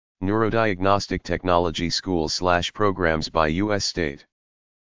Neurodiagnostic Technology Schools/Programs by U.S. State.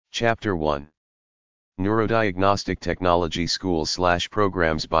 Chapter 1. Neurodiagnostic Technology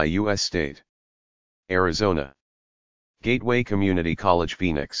Schools/Programs by U.S. State. Arizona. Gateway Community College,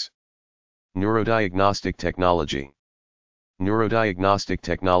 Phoenix. Neurodiagnostic Technology. Neurodiagnostic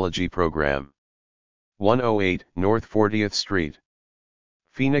Technology Program. 108 North 40th Street.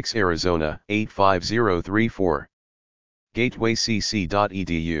 Phoenix, Arizona, 85034.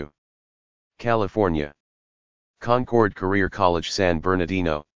 gatewaycc.edu. California. Concord Career College, San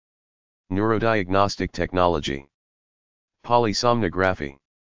Bernardino. Neurodiagnostic Technology. Polysomnography.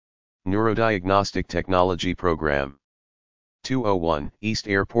 Neurodiagnostic Technology Program. 201 East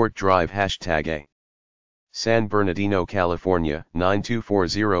Airport Drive #A. San Bernardino, California,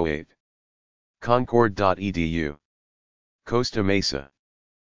 92408. Concord.edu. Costa Mesa.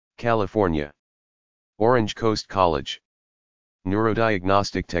 California. Orange Coast College.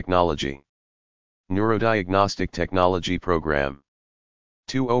 Neurodiagnostic Technology. Neurodiagnostic Technology Program.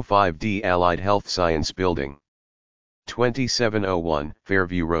 205D Allied Health Science Building. 2701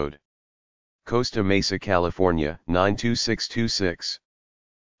 Fairview Road. Costa Mesa, California, 92626.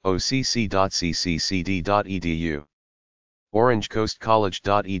 occ.cccd.edu.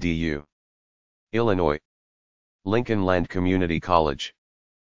 orangecoastcollege.edu. Illinois. Lincoln Land Community College.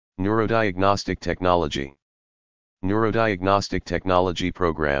 Neurodiagnostic Technology. Neurodiagnostic Technology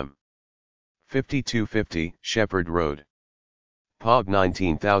Program. 5250 Shepherd Road. POG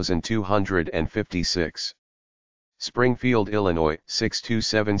 19256. Springfield, Illinois,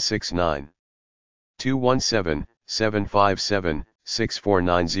 62769.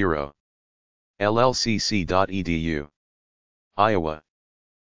 217-757-6490. llcc.edu. Iowa.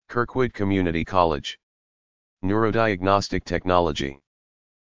 Kirkwood Community College. Neurodiagnostic Technology.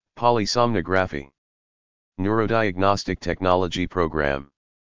 Polysomnography. Neurodiagnostic Technology Program.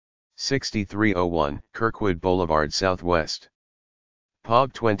 6301 Kirkwood Boulevard Southwest.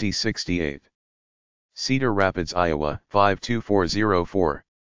 POG 2068. Cedar Rapids, Iowa, 52404.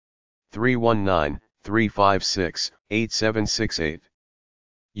 319-356-8768.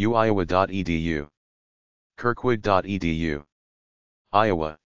 uiowa.edu. kirkwood.edu.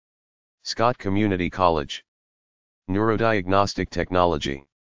 Iowa. Scott Community College. Neurodiagnostic Technology.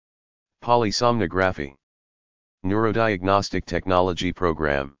 Polysomnography. Neurodiagnostic Technology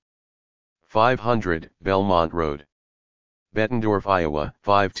Program. 500 Belmont Road. Bettendorf, Iowa,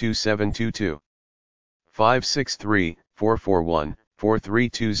 52722.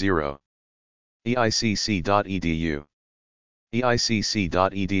 563-441-4320. eicc.edu.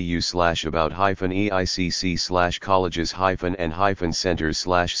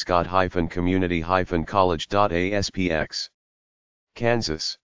 eicc.edu/about-eicc/colleges-and-centers/scott-community-college.aspx.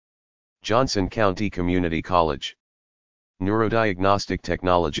 Kansas. Johnson County Community College. Neurodiagnostic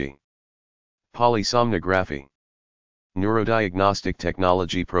Technology. Polysomnography. Neurodiagnostic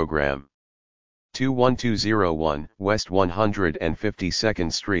Technology Program. 21201 West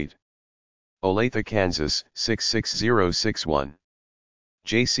 152nd Street. Olathe, Kansas, 66061.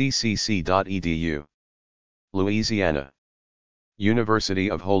 jccc.edu. Louisiana. University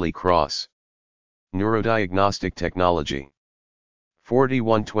of Holy Cross. Neurodiagnostic Technology.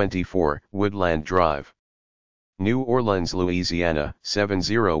 4124 Woodland Drive. New Orleans, Louisiana,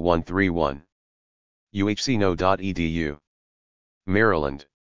 70131. uhcno.edu. Maryland.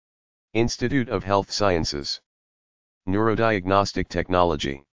 Institute of Health Sciences. Neurodiagnostic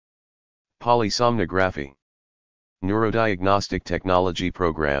Technology. Polysomnography. Neurodiagnostic Technology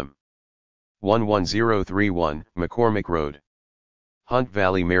Program. 11031 McCormick Road. Hunt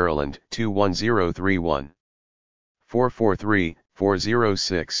Valley, Maryland, 21031.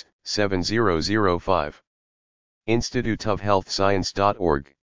 443-406-7005.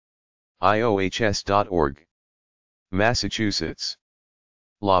 instituteofhealthscience.org. iohs.org. Massachusetts.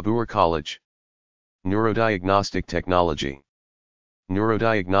 Labour College. Neurodiagnostic Technology.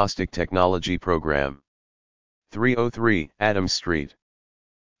 Neurodiagnostic Technology Program. 303 Adams Street.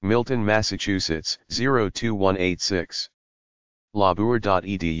 Milton, Massachusetts, 02186.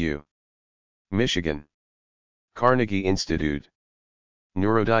 labour.edu. Michigan. Carnegie Institute.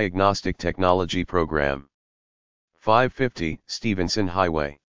 Neurodiagnostic Technology Program. 550 Stevenson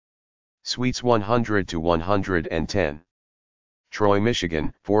Highway. Suites 100 to 110. Troy,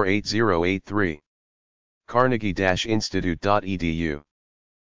 Michigan, 48083. Carnegie-institute.edu.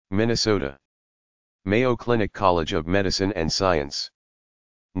 Minnesota. Mayo Clinic College of Medicine and Science.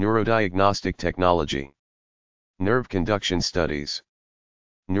 Neurodiagnostic Technology. Nerve Conduction Studies.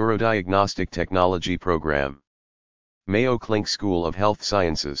 Neurodiagnostic Technology Program. Mayo Clinic School of Health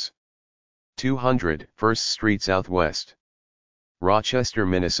Sciences. 200 1st Street Southwest. Rochester,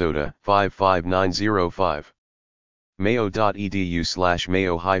 Minnesota 55905.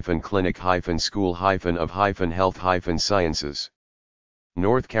 mayo.edu/mayo-clinic-school-of-health-sciences.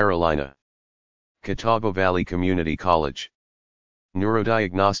 North Carolina. Catawba Valley Community College.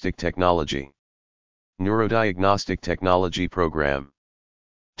 Neurodiagnostic Technology. Neurodiagnostic Technology Program.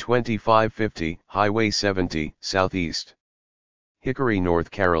 2550 Highway 70, Southeast. Hickory, North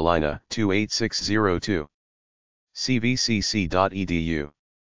Carolina 28602. cvcc.edu.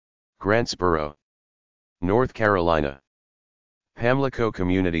 Grantsboro, North Carolina. Pamlico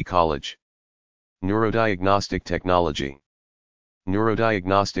Community College. Neurodiagnostic Technology.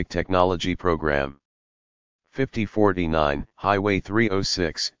 Neurodiagnostic Technology Program. 5049 Highway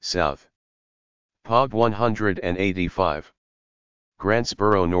 306, South. POB 185.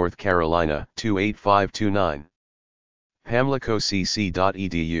 Grantsboro, North Carolina 28529.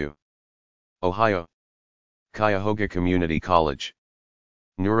 pamlicocc.edu. Ohio. Cuyahoga Community College.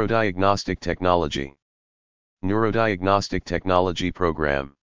 Neurodiagnostic Technology. Neurodiagnostic Technology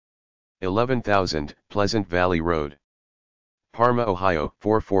Program. 11,000 Pleasant Valley Road. Parma, Ohio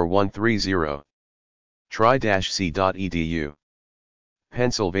 44130. tri-c.edu.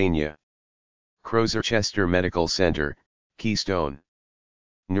 Pennsylvania. Chester Medical Center, Keystone.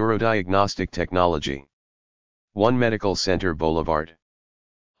 Neurodiagnostic Technology. One Medical Center Boulevard.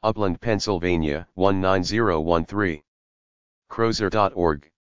 Upland, Pennsylvania 19013.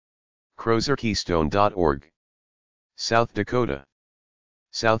 Crozer.org. CrozerKeystone.org. South Dakota.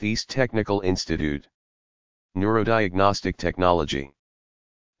 Southeast Technical Institute. Neurodiagnostic Technology.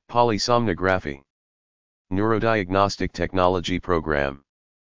 Polysomnography. Neurodiagnostic Technology Program.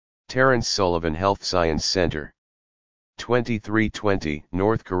 Terrence Sullivan Health Science Center. 2320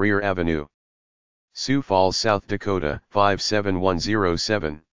 North Career Avenue. Sioux Falls, South Dakota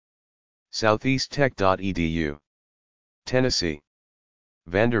 57107. Southeasttech.edu. Tennessee.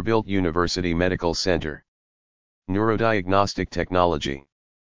 Vanderbilt University Medical Center. Neurodiagnostic Technology.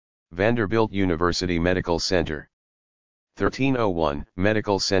 Vanderbilt University Medical Center. 1301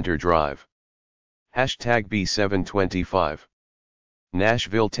 Medical Center Drive. Hashtag B725.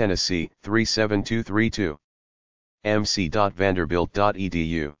 Nashville, Tennessee 37232.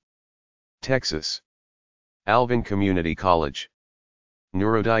 mc.vanderbilt.edu. Texas. Alvin Community College.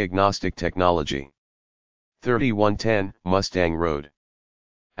 Neurodiagnostic Technology. 3110 Mustang Road.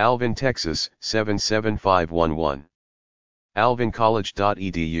 Alvin, Texas 77511.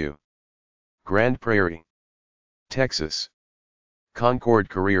 alvincollege.edu. Grand Prairie, Texas. Concord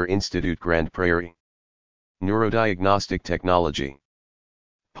Career Institute, Grand Prairie. Neurodiagnostic Technology.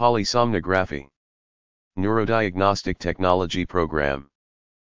 Polysomnography. Neurodiagnostic Technology Program.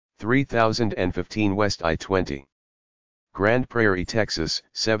 3015 West I-20. Grand Prairie, Texas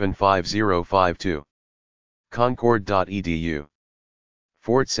 75052. Concord.edu.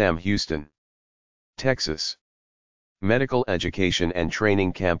 Fort Sam, Houston, Texas. Medical Education and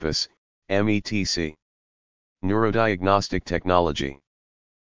Training Campus, METC. Neurodiagnostic Technology.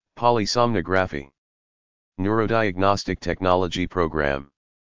 Polysomnography. Neurodiagnostic Technology Program.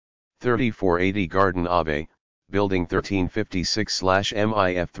 3480 Garden Ave, Building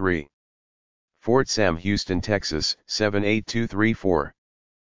 1356/MIF3. Fort Sam, Houston, Texas 78234.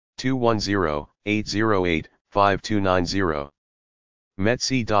 210-808-5290.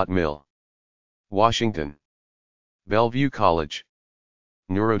 metc.mil. Washington. Bellevue College.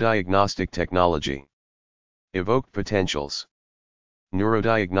 Neurodiagnostic Technology. Evoked Potentials.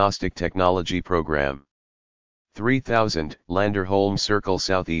 Neurodiagnostic Technology Program. 3000 Landerholm Circle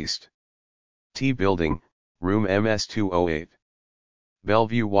Southeast. T Building, Room MS208.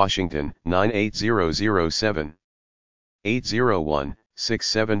 Bellevue, Washington 98007.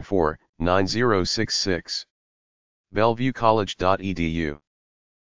 801-674-9066. BellevueCollege.edu